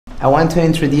I want to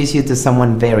introduce you to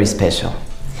someone very special.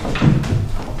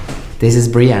 This is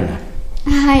Brianna.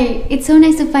 Hi, it's so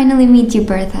nice to finally meet you,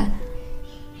 Bertha.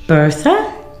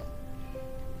 Bertha?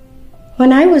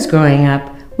 When I was growing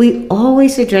up, we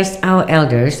always addressed our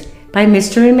elders by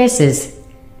Mr. and Mrs.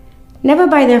 Never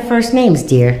by their first names,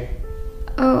 dear.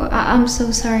 Oh, I'm so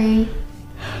sorry.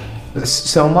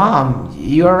 So, Mom,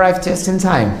 you arrived just in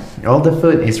time. All the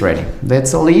food is ready.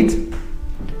 Let's all eat?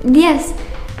 Yes,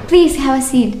 please have a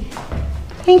seat.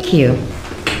 Thank you.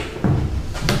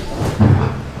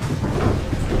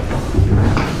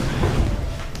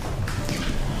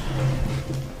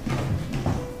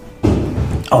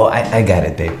 Oh, I got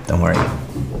it, babe. Don't worry.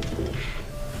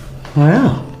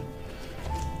 Well,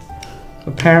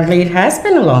 apparently it has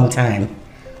been a long time.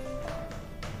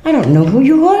 I don't know who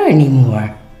you are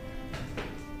anymore.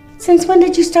 Since when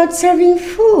did you start serving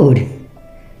food?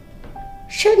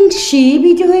 Shouldn't she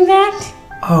be doing that?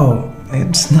 Oh,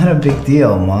 it's not a big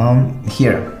deal, Mom.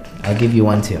 Here, I'll give you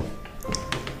one too.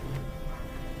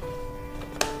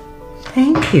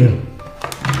 Thank you.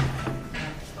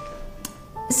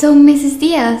 So, Mrs.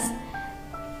 Diaz,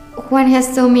 Juan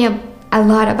has told me a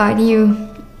lot about you.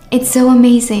 It's so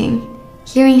amazing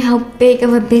hearing how big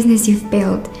of a business you've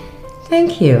built.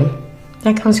 Thank you.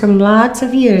 That comes from lots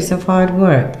of years of hard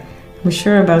work. I'm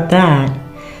sure about that.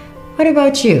 What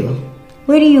about you?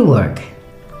 Where do you work?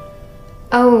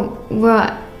 Oh,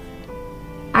 well,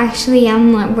 actually,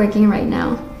 I'm not working right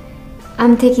now.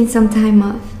 I'm taking some time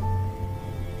off.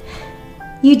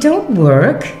 You don't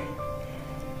work?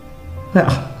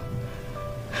 Well,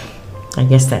 I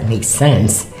guess that makes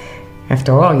sense.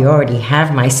 After all, you already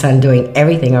have my son doing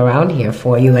everything around here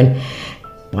for you, and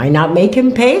why not make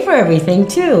him pay for everything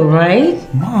too, right?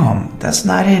 Mom, that's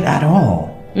not it at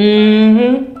all.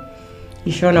 Mm-hmm.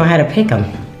 You sure know how to pick 'em.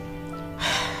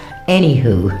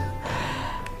 Anywho,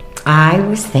 I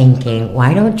was thinking,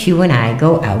 why don't you and I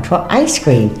go out for ice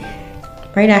cream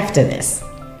right after this?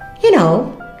 You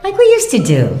know, like we used to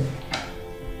do.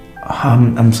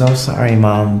 I'm so sorry,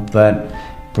 Mom, but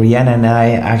Brianna and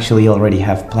I actually already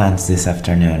have plans this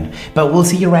afternoon. But we'll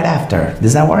see you right after.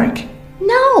 Does that work?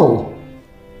 No!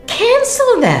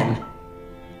 Cancel them!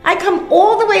 I come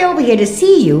all the way over here to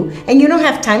see you, and you don't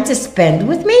have time to spend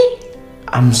with me?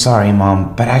 I'm sorry,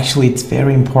 Mom, but actually it's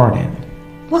very important.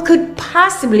 What could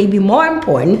possibly be more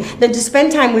important than to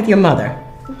spend time with your mother?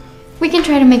 We can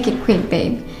try to make it quick,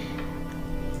 babe.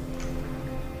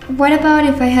 What about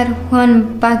if I had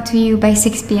Juan back to you by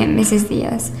 6 p.m., Mrs.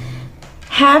 Diaz?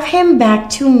 Have him back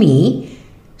to me?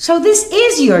 So this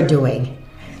is your doing.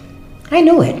 I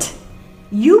knew it.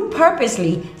 You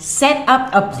purposely set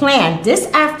up a plan this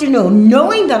afternoon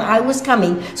knowing that I was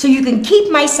coming so you can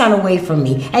keep my son away from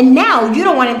me. And now you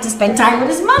don't want him to spend time with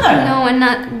his mother.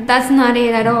 No, that's not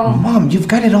it at all. Mom, you've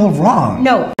got it all wrong.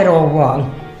 No, at all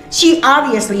wrong. She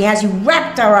obviously has you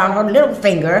wrapped around her little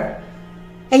finger,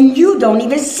 and you don't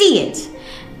even see it.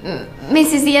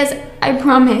 Mrs. Diaz, I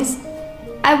promise.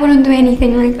 I wouldn't do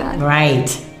anything like that. Right.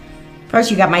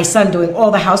 First you got my son doing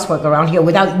all the housework around here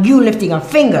without you lifting a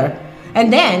finger.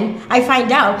 And then I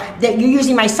find out that you're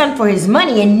using my son for his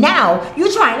money, and now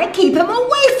you're trying to keep him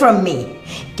away from me.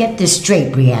 Get this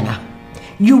straight, Brianna.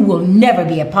 You will never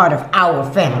be a part of our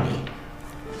family.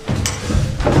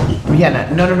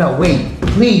 Brianna, no, wait,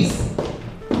 please.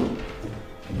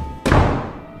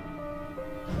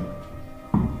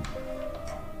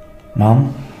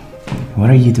 Mom, what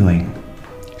are you doing?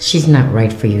 She's not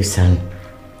right for you, son.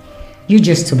 You're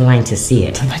just too blind to see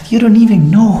it. But you don't even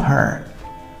know her.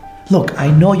 Look,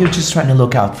 I know you're just trying to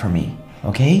look out for me,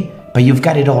 okay? But you've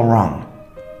got it all wrong.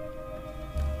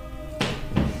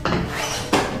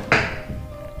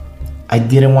 I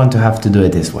didn't want to have to do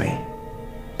it this way.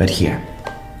 But here.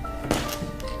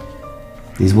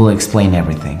 This will explain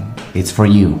everything. It's for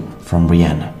you, from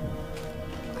Brianna.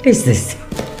 What is this?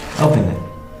 Open it.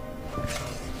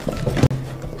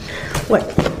 What?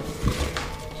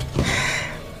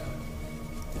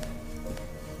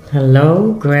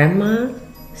 Hello, Grandma?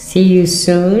 See you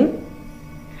soon?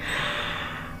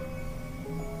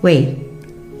 Wait,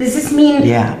 does this mean...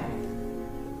 Yeah.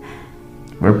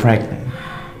 We're pregnant.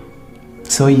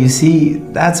 So you see,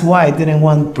 that's why I didn't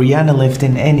want Brianna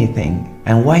lifting anything,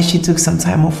 and why she took some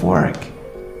time off work.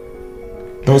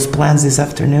 Those plans this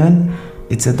afternoon,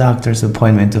 it's a doctor's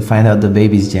appointment to find out the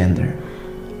baby's gender.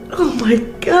 Oh my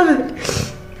God!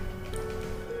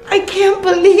 I can't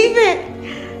believe it!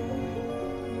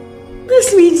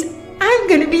 This means I'm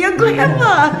gonna be a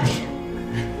grandma!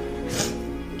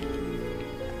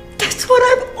 That's what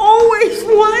I've always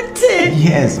wanted!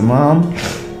 Yes, Mom.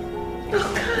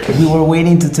 Oh God. We were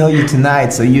waiting to tell you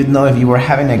tonight so you'd know if you were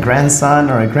having a grandson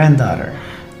or a granddaughter.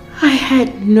 I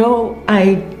had no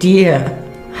idea.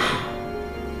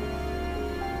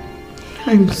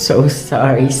 I'm so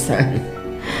sorry, son.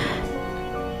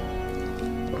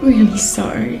 Really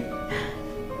sorry.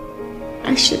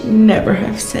 I should never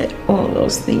have said all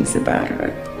those things about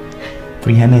her.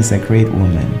 Brianna is a great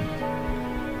woman,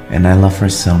 and I love her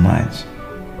so much.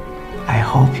 I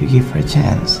hope you give her a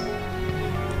chance.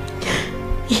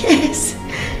 Yes.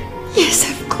 Yes,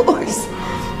 of course.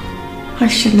 I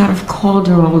should not have called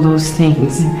her all those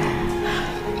things.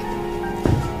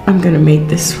 I'm gonna make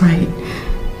this right.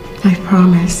 I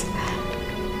promise.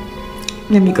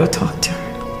 Let me go talk to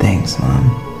her. Thanks,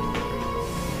 Mom.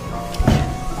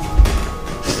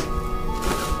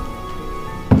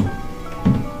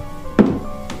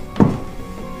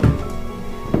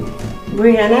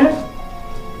 Brianna,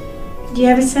 do you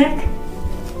have a sec?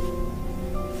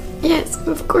 Yes,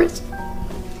 of course.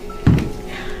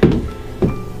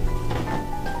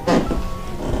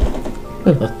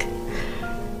 Look,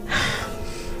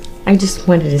 I just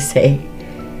wanted to say,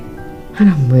 and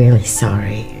I'm really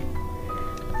sorry.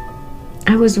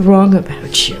 I was wrong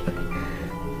about you.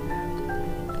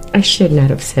 I should not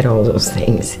have said all those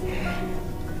things.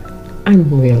 I'm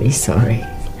really sorry.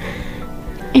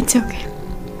 It's okay.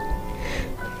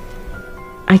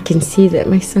 I can see that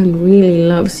my son really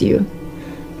loves you.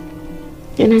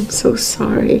 And I'm so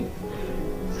sorry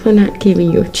for not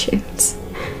giving you a chance.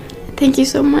 Thank you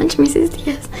so much, Mrs.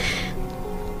 Diaz.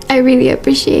 I really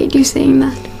appreciate you saying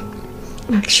that.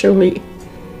 Actually,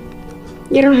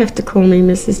 you don't have to call me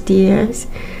Mrs. Diaz.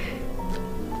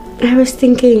 I was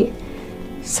thinking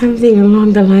something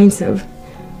along the lines of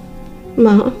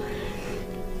Mom.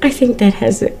 I think that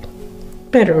has a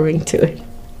better ring to it.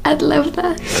 I'd love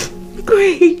that.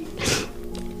 Great.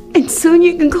 And soon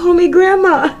you can call me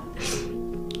Grandma.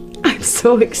 I'm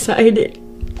so excited.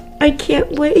 I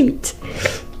can't wait.